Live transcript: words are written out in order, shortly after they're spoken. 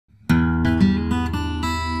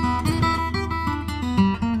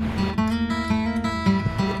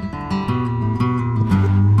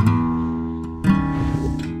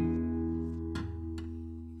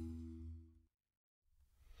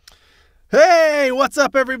Hey, what's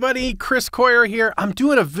up everybody? Chris Coyer here. I'm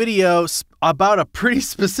doing a video about a pretty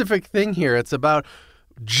specific thing here. It's about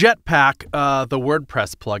Jetpack, the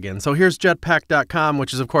WordPress plugin. So here's jetpack.com,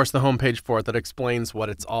 which is of course the homepage for it that explains what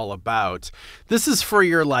it's all about. This is for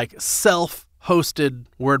your self-hosted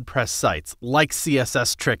WordPress sites, like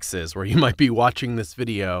CSS-Tricks is, where you might be watching this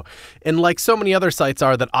video, and like so many other sites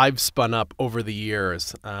are that I've spun up over the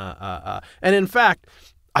years. And in fact,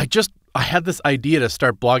 I had this idea to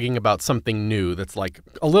start blogging about something new that's like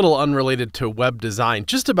a little unrelated to web design,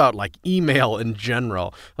 just about like email in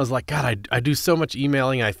general. I was like, God, I do so much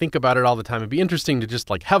emailing. I think about it all the time. It'd be interesting to just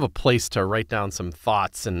like have a place to write down some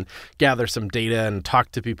thoughts and gather some data and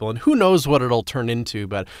talk to people. And who knows what it'll turn into.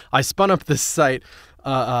 But I spun up this site.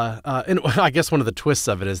 And I guess one of the twists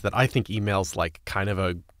of it is that I think email's like kind of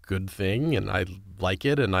a good thing, and I like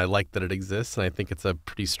it, and I like that it exists, and I think it's a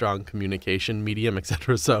pretty strong communication medium,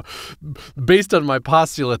 etc. So based on my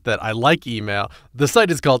postulate that I like email, the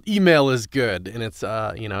site is called Email is Good, and it's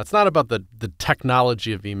it's not about the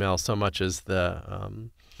technology of email so much as the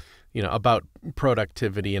about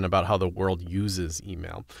productivity and about how the world uses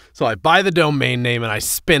email. So I buy the domain name and I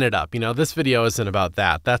spin it up. This video isn't about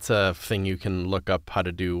that. That's a thing you can look up how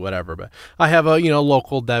to do, whatever. But I have a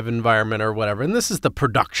local dev environment or whatever, and this is the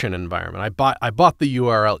production environment. I bought the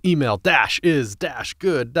URL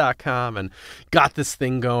email-is-good.com and got this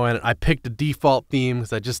thing going. I picked a default theme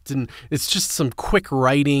because I just didn't. It's just some quick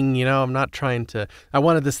writing. I'm not trying to. I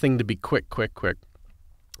wanted this thing to be quick.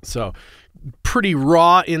 So pretty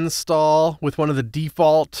raw install with one of the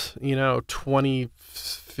default,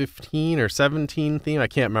 2015 or 17 theme. I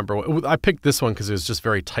can't remember. I picked this one because it was just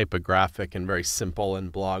very typographic and very simple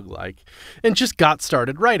and blog-like, and just got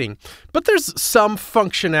started writing. But there's some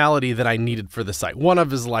functionality that I needed for the site. One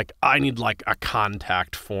of is I need a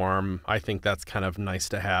contact form. I think that's kind of nice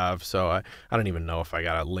to have. So I don't even know if I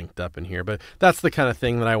got it linked up in here, but that's the kind of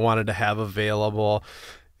thing that I wanted to have available.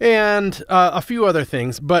 And a few other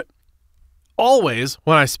things, but always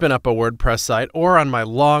when I spin up a WordPress site or on my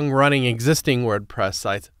long-running existing WordPress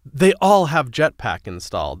sites, they all have Jetpack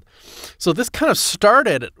installed. So this kind of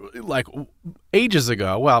started ages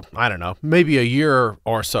ago. Well, I don't know, maybe a year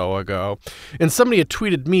or so ago. And somebody had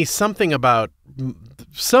tweeted me something about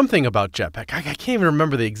Jetpack. I can't even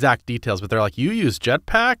remember the exact details, but they're like, you use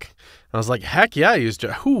Jetpack? And I was like, heck yeah, I use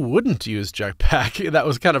Jetpack. Who wouldn't use Jetpack? That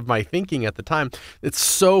was kind of my thinking at the time. It's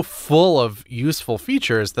so full of useful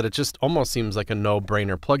features that it just almost seems like a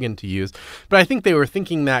no-brainer plugin to use. But I think they were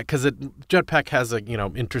thinking that because Jetpack has a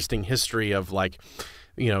interesting history of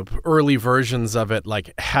early versions of it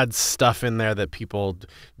had stuff in there that people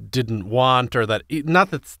didn't want, or that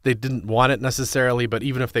not that they didn't want it necessarily, but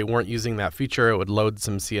even if they weren't using that feature, it would load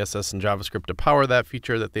some CSS and JavaScript to power that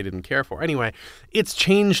feature that they didn't care for. Anyway, it's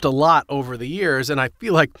changed a lot over the years, and I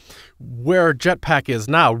feel like where Jetpack is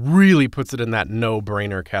now really puts it in that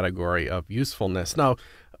no-brainer category of usefulness. Now,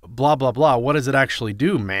 blah, blah, blah, what does it actually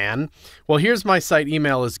do, man? Well, here's my site,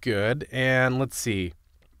 Email is Good, and let's see.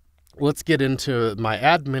 Let's get into my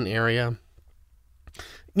admin area.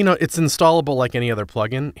 It's installable like any other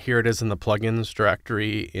plugin. Here it is in the plugins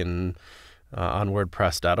directory on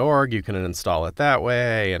WordPress.org. You can install it that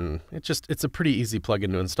way, and it's a pretty easy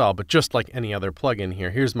plugin to install. But just like any other plugin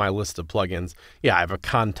here's my list of plugins. Yeah, I have a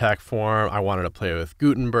contact form. I wanted to play with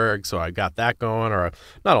Gutenberg, so I got that going. Or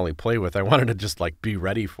not only play with, I wanted to just be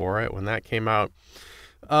ready for it when that came out.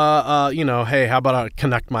 Hey, how about I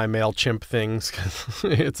connect my MailChimp things? 'Cause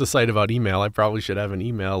it's a site about email. I probably should have an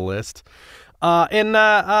email list. And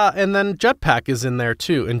then Jetpack is in there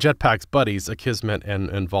too, and Jetpack's buddies, Akismet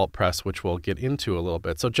and VaultPress, which we'll get into a little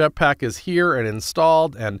bit. So Jetpack is here and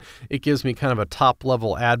installed, and it gives me kind of a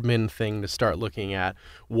top-level admin thing to start looking at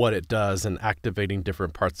what it does and activating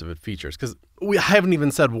different parts of its features. Because I haven't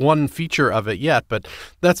even said one feature of it yet, but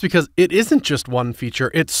that's because it isn't just one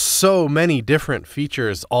feature. It's so many different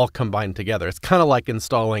features all combined together. It's kind of like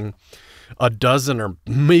installing a dozen or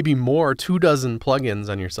maybe more, 24 plugins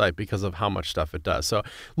on your site because of how much stuff it does. So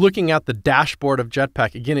looking at the dashboard of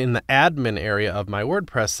Jetpack, again, in the admin area of my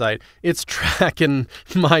WordPress site, it's tracking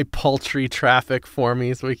my paltry traffic for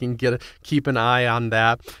me so we can keep an eye on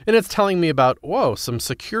that. And it's telling me about, some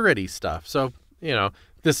security stuff. So,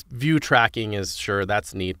 this view tracking is sure,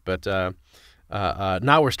 that's neat, but now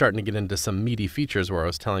we're starting to get into some meaty features where it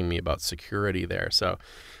was telling me about security there. So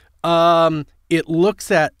it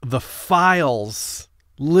looks at the files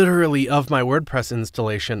literally of my WordPress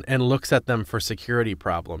installation and looks at them for security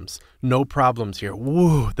problems. No problems here.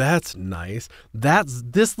 Woo, that's nice.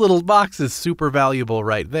 This little box is super valuable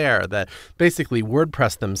right there, that basically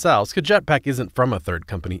WordPress themselves, because Jetpack isn't from a third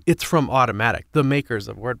company, it's from Automatic, the makers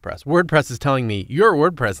of WordPress. WordPress is telling me your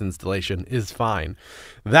WordPress installation is fine.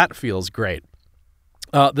 That feels great.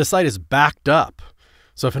 The site is backed up.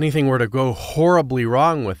 So if anything were to go horribly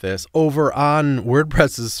wrong with this, over on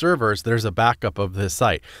WordPress's servers, there's a backup of this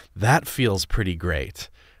site. That feels pretty great.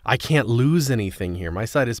 I can't lose anything here. My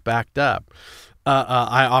site is backed up.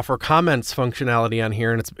 I offer comments functionality on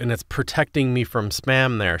here, and it's protecting me from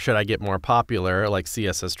spam there. Should I get more popular, like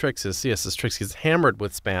CSS-Tricks is? CSS-Tricks gets hammered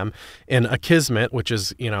with spam. And Akismet, which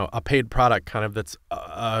is a paid product kind of that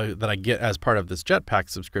I get as part of this Jetpack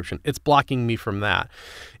subscription, it's blocking me from that.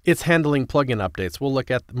 It's handling plugin updates. We'll look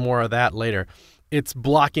at more of that later. It's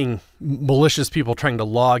blocking malicious people trying to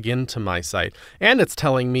log into my site, and it's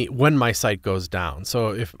telling me when my site goes down. So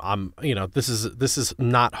if I'm, this is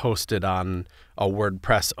not hosted on a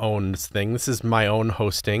WordPress owned thing. This is my own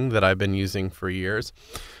hosting that I've been using for years.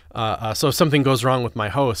 So if something goes wrong with my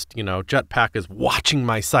host, Jetpack is watching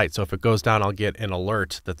my site. So if it goes down, I'll get an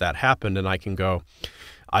alert that happened, and I can go.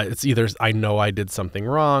 It's either I know I did something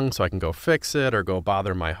wrong, so I can go fix it or go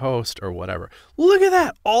bother my host or whatever. Look at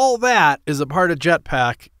that. All that is a part of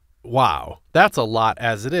Jetpack. Wow. That's a lot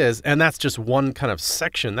as it is. And that's just one kind of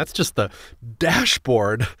section. That's just the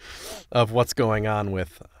dashboard of what's going on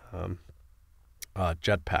with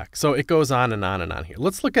Jetpack. So it goes on and on and on here.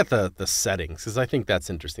 Let's look at the settings, because I think that's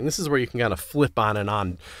interesting. This is where you can kind of flip on and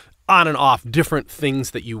off different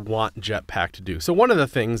things that you want Jetpack to do. So one of the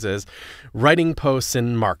things is writing posts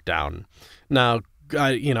in Markdown. Now,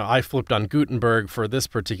 I flipped on Gutenberg for this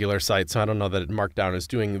particular site, so I don't know that Markdown is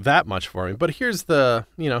doing that much for me. But here's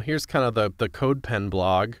here's kind of the CodePen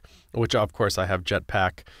blog, which of course I have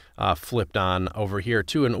Jetpack flipped on over here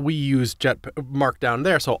too, and we use Markdown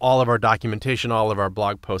there. So all of our documentation, all of our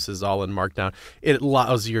blog posts is all in Markdown. It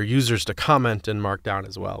allows your users to comment in Markdown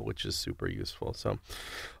as well, which is super useful. So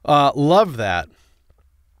love that.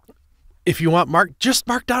 If you want just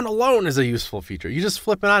Markdown alone is a useful feature. You just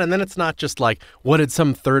flip it on, and then it's not just like, what did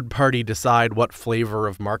some third party decide what flavor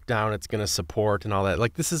of Markdown it's going to support and all that.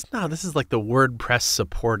 Like this is like the WordPress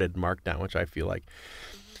supported Markdown, which I feel like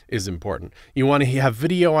is important. You want to have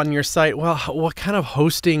video on your site? Well, what kind of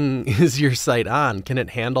hosting is your site on? Can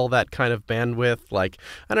it handle that kind of bandwidth? Like,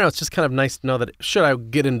 I don't know, it's just kind of nice to know that should I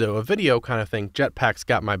get into a video kind of thing, Jetpack's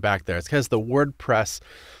got my back there. It's because the WordPress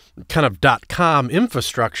kind of .com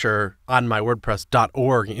infrastructure on my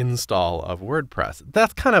WordPress.org install of WordPress.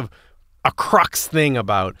 That's kind of a crux thing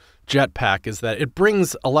about Jetpack, is that it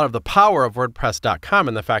brings a lot of the power of WordPress.com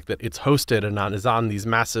and the fact that it's hosted and is on these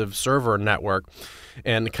massive server network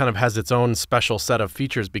and kind of has its own special set of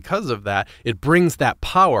features because of that. It brings that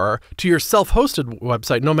power to your self-hosted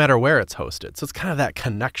website no matter where it's hosted. So it's kind of that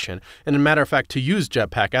connection. And as a matter of fact, to use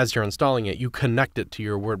Jetpack as you're installing it, you connect it to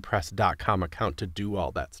your WordPress.com account to do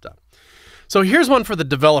all that stuff. So here's one for the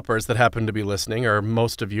developers that happen to be listening, or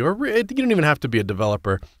most of you, or you don't even have to be a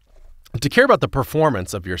developer to care about the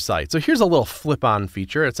performance of your site. So here's a little flip-on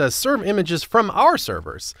feature. It says serve images from our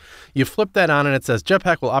servers. You flip that on and it says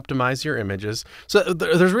Jetpack will optimize your images. So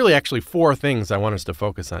there's really actually 4 things I want us to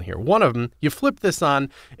focus on here. One of them, you flip this on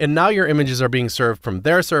and now your images are being served from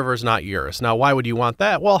their servers, not yours. Now, why would you want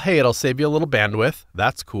that? Well, hey, it'll save you a little bandwidth.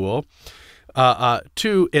 That's cool.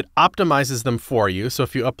 2, it optimizes them for you. So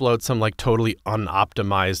if you upload some like totally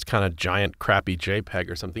unoptimized kind of giant crappy JPEG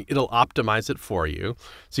or something, it'll optimize it for you.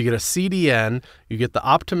 So you get a CDN, you get the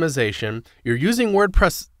optimization. You're using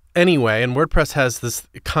WordPress anyway, and WordPress has this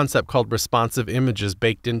concept called responsive images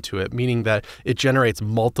baked into it, meaning that it generates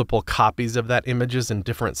multiple copies of that images in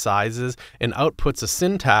different sizes and outputs a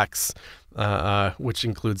syntax which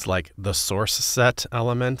includes like the source set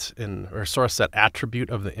element or source set attribute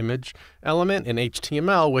of the image element in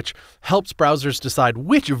HTML, which helps browsers decide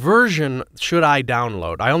which version should I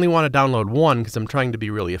download. I only want to download one because I'm trying to be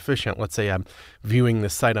really efficient. Let's say I'm viewing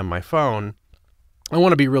this site on my phone. I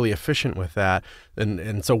want to be really efficient with that.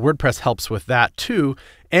 And so WordPress helps with that too.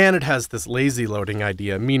 And it has this lazy loading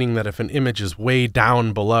idea, meaning that if an image is way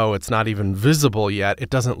down below, it's not even visible yet, it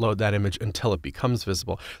doesn't load that image until it becomes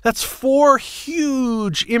visible. That's 4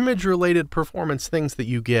 huge image-related performance things that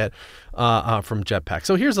you get from Jetpack.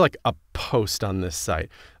 So here's like a post on this site.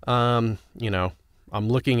 I'm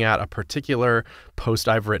looking at a particular post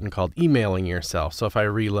I've written called Emailing Yourself. So if I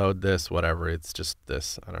reload this, whatever, it's just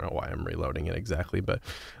this. I don't know why I'm reloading it exactly, but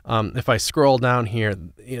if I scroll down here,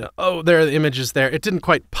 oh, there the image is there. It didn't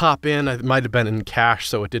quite pop in. It might have been in cache,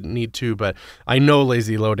 so it didn't need to, but I know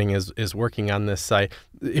lazy loading is working on this site.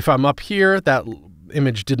 If I'm up here, that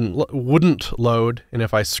image wouldn't load, and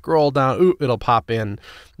if I scroll down, it'll pop in.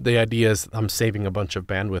 The idea is I'm saving a bunch of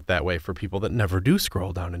bandwidth that way for people that never do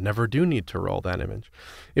scroll down and never do need to roll that image.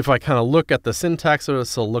 If I kind of look at the syntax,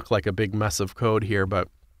 this will look like a big mess of code here, but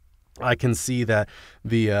I can see that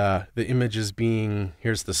the image is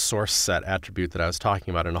here's the source set attribute that I was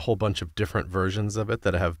talking about, and a whole bunch of different versions of it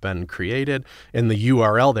that have been created. And the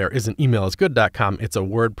URL there isn't emailisgood.com, it's a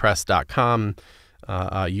WordPress.com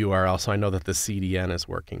URL, so I know that the CDN is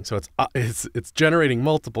working. So it's generating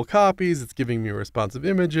multiple copies, it's giving me responsive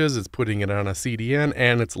images, it's putting it on a CDN,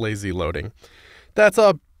 and it's lazy loading. That's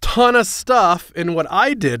a ton of stuff, and what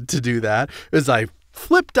I did to do that is I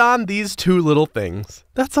flipped on these two little things.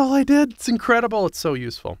 That's all I did. It's incredible. It's so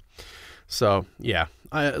useful. So yeah,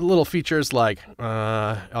 little features like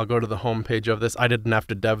I'll go to the home page of this. I didn't have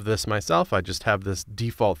to dev this myself. I just have this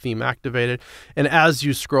default theme activated. And as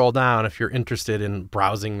you scroll down, if you're interested in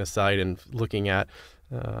browsing the site and looking at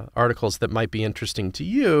articles that might be interesting to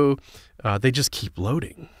you, they just keep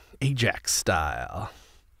loading, Ajax style.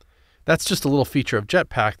 That's just a little feature of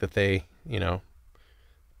Jetpack that they,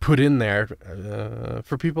 put in there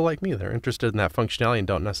for people like me. They're interested in that functionality and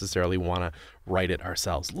don't necessarily want to write it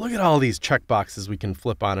ourselves. Look at all these checkboxes we can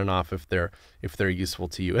flip on and off if they're useful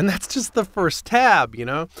to you. And that's just the first tab,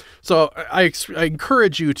 So I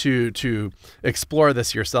encourage you to explore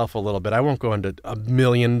this yourself a little bit. I won't go into a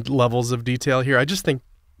million levels of detail here. I just think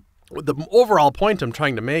the overall point I'm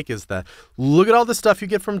trying to make is that look at all the stuff you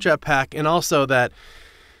get from Jetpack, and also that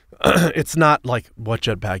it's not like what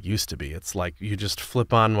Jetpack used to be. It's like you just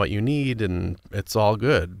flip on what you need and it's all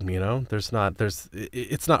good. It's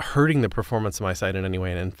not hurting the performance of my site in any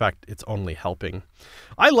way. And in fact, it's only helping.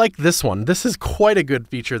 I like this one. This is quite a good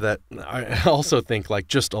feature that I also think like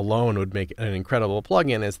just alone would make an incredible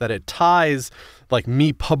plugin, is that it ties like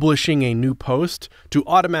me publishing a new post to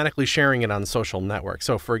automatically sharing it on social networks.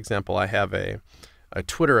 So for example, I have a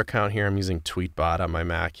Twitter account here. I'm using Tweetbot on my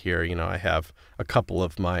Mac here. I have a couple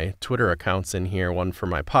of my Twitter accounts in here, one for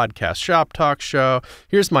my podcast Shop Talk show.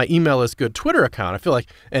 Here's my Email is Good Twitter account. I feel like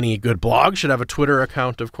any good blog should have a Twitter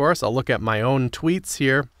account, of course. I'll look at my own tweets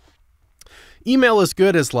here. Email is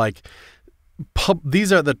Good is like,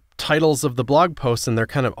 these are the titles of the blog posts, and they're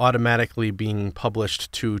kind of automatically being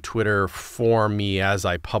published to Twitter for me as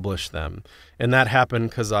I publish them. And that happened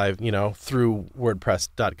because I've, through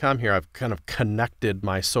WordPress.com here, I've kind of connected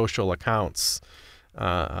my social accounts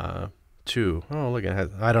to, look at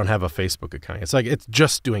it. I don't have a Facebook account. It's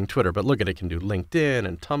just doing Twitter, but look at it, can do LinkedIn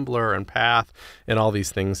and Tumblr and Path and all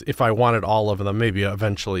these things. If I wanted all of them, maybe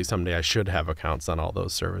eventually someday I should have accounts on all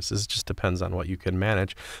those services. It just depends on what you can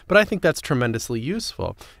manage. But I think that's tremendously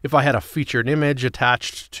useful. If I had a featured image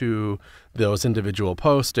attached to those individual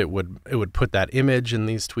posts, it would put that image in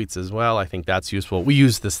these tweets as well. I think that's useful. We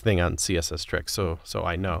use this thing on CSS-Tricks, so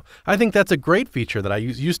I know. I think that's a great feature that I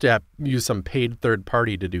used to use some paid third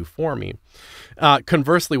party to do for me.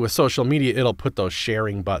 Conversely, with social media, it'll put those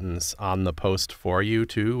sharing buttons on the post for you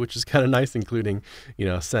too, which is kind of nice, including,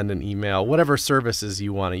 send an email, whatever services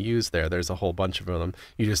you want to use there. There's a whole bunch of them.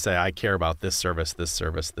 You just say, I care about this service, this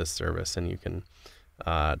service, this service, and you can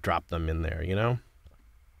drop them in there,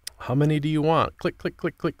 How many do you want? Click, click,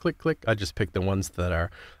 click, click, click, click. I just pick the ones that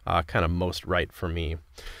are kind of most right for me.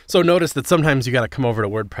 So notice that sometimes you got to come over to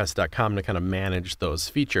WordPress.com to kind of manage those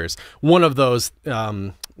features. One of those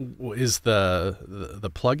is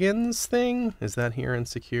the plugins thing. Is that here in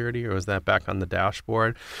security, or is that back on the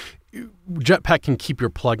dashboard? Jetpack can keep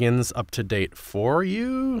your plugins up to date for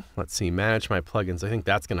you. Let's see, manage my plugins. I think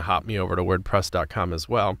that's going to hop me over to WordPress.com as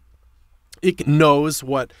well. It knows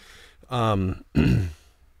what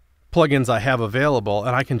plugins I have available,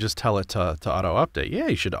 and I can just tell it to auto-update. Yeah,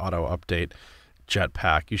 you should auto-update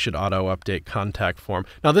Jetpack. You should auto-update contact form.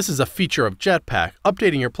 Now, this is a feature of Jetpack.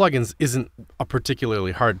 Updating your plugins isn't a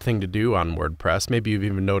particularly hard thing to do on WordPress. Maybe you've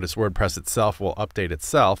even noticed WordPress itself will update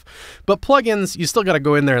itself. But plugins, you still got to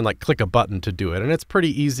go in there and click a button to do it, and it's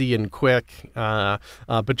pretty easy and quick.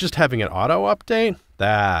 But just having it auto-update,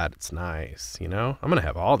 that's nice. I'm going to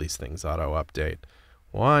have all these things auto-update.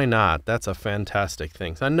 Why not? That's a fantastic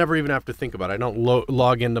thing. So I never even have to think about it. I don't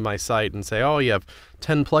log into my site and say, oh, you have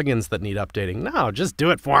 10 plugins that need updating. No, just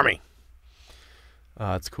do it for me.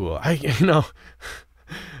 It's cool. I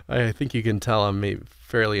think you can tell I'm maybe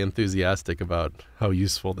fairly enthusiastic about how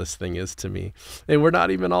useful this thing is to me. And we're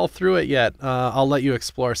not even all through it yet. I'll let you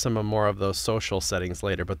explore some more of those social settings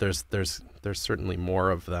later, but there's certainly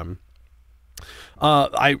more of them.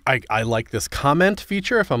 I like this comment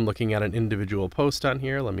feature. If I'm looking at an individual post on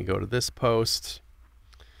here, let me go to this post.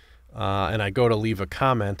 And I go to leave a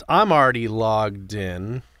comment. I'm already logged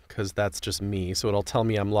in because that's just me. So it'll tell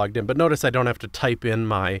me I'm logged in. But notice I don't have to type in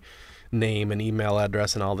my name and email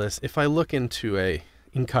address and all this. If I look into a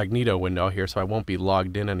incognito window here, so I won't be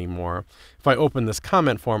logged in anymore, if I open this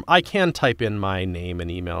comment form, I can type in my name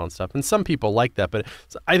and email and stuff. And some people like that, but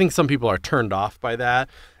I think some people are turned off by that.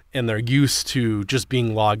 And they're used to just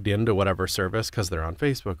being logged into whatever service because they're on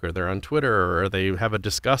Facebook or they're on Twitter or they have a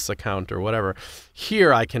Discuss account or whatever.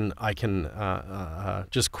 Here I can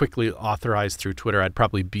just quickly authorize through Twitter. I'd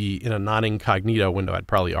probably be in a non-incognito window. I'd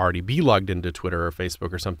probably already be logged into Twitter or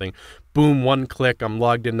Facebook or something. Boom, one click, I'm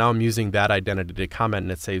logged in. Now I'm using that identity to comment,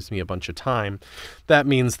 and it saves me a bunch of time. That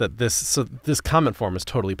means that this comment form is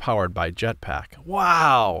totally powered by Jetpack.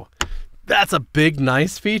 Wow, that's a big,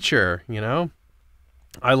 nice feature, you know?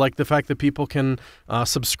 I like the fact that people can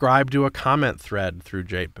subscribe to a comment thread through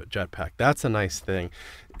Jetpack. That's a nice thing.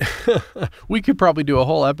 We could probably do a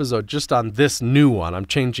whole episode just on this new one. I'm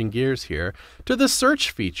changing gears here to the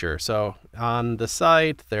search feature. So on the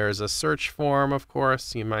site, there's a search form, of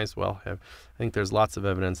course. You might as well have. I think there's lots of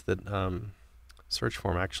evidence that search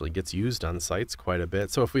form actually gets used on sites quite a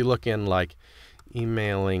bit. So if we look in like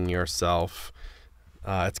emailing yourself,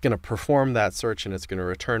 it's going to perform that search and it's going to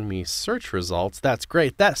return me search results. That's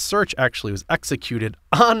great. That search actually was executed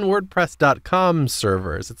on WordPress.com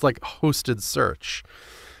servers. It's like hosted search.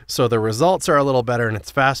 So the results are a little better and it's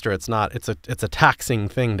faster. It's a taxing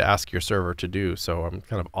thing to ask your server to do. So I'm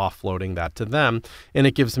kind of offloading that to them. And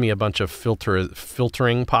it gives me a bunch of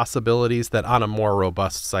filtering possibilities that on a more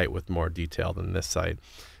robust site with more detail than this site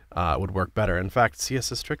would work better. In fact,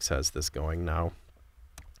 CSS-Tricks has this going now.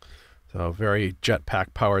 So very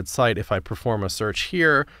Jetpack powered site. If I perform a search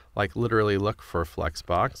here, like literally look for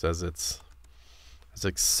Flexbox as it's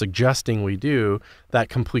suggesting we do, that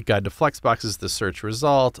complete guide to Flexbox is the search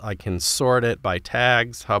result. I can sort it by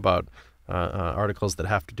tags. How about articles that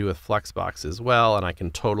have to do with Flexbox as well? And I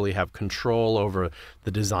can totally have control over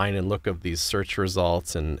the design and look of these search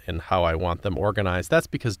results and how I want them organized. That's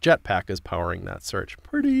because Jetpack is powering that search.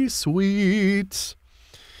 Pretty sweet.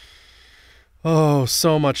 Oh,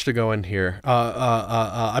 so much to go in here.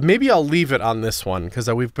 Maybe I'll leave it on this one because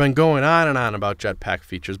we've been going on and on about Jetpack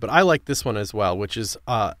features, but I like this one as well, which is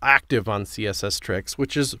active on CSS-Tricks,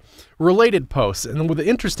 which is related posts. And the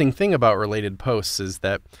interesting thing about related posts is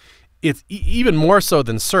that it's even more so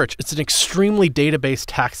than search. It's an extremely database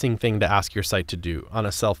taxing thing to ask your site to do on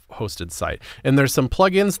a self-hosted site. And there's some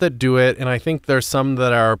plugins that do it, and I think there's some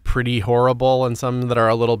that are pretty horrible and some that are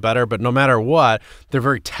a little better, but no matter what, they're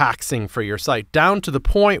very taxing for your site, down to the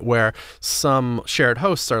point where some shared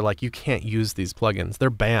hosts are like, you can't use these plugins. They're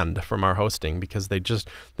banned from our hosting because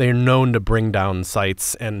they're known to bring down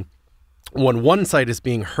sites. And when one site is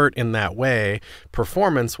being hurt in that way,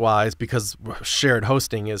 performance-wise, because shared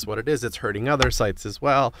hosting is what it is, it's hurting other sites as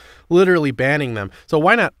well, literally banning them. So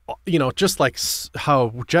why not, just like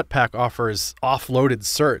how Jetpack offers offloaded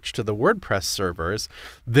search to the WordPress servers,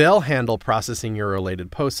 they'll handle processing your related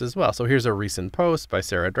posts as well. So here's a recent post by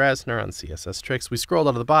Sarah Drasner on CSS-Tricks. We scrolled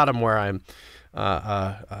down to the bottom where I'm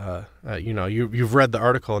you've read the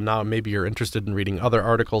article and now maybe you're interested in reading other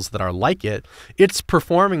articles that are like it. It's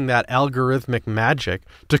performing that algorithmic magic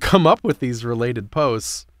to come up with these related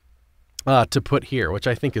posts to put here, which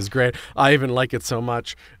I think is great. I even like it so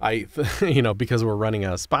much. Because we're running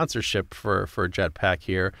a sponsorship for Jetpack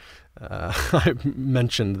here. I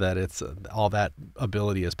mentioned that it's all that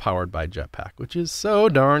ability is powered by Jetpack, which is so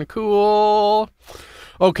darn cool.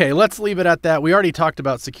 Okay, let's leave it at that. We already talked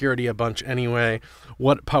about security a bunch anyway.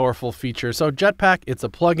 What powerful features. So Jetpack, it's a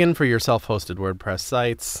plugin for your self-hosted WordPress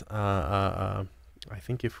sites. I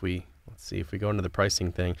think if we go into the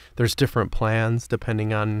pricing thing, there's different plans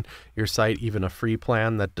depending on your site, even a free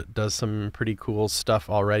plan that does some pretty cool stuff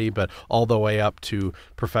already, but all the way up to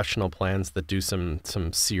professional plans that do some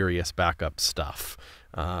serious backup stuff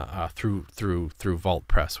through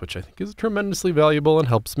WordPress, which I think is tremendously valuable and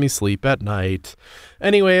helps me sleep at night.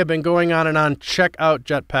 Anyway, I've been going on and on. Check out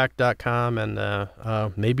jetpack.com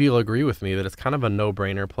and maybe you'll agree with me that it's kind of a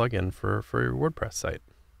no-brainer plugin for your WordPress site.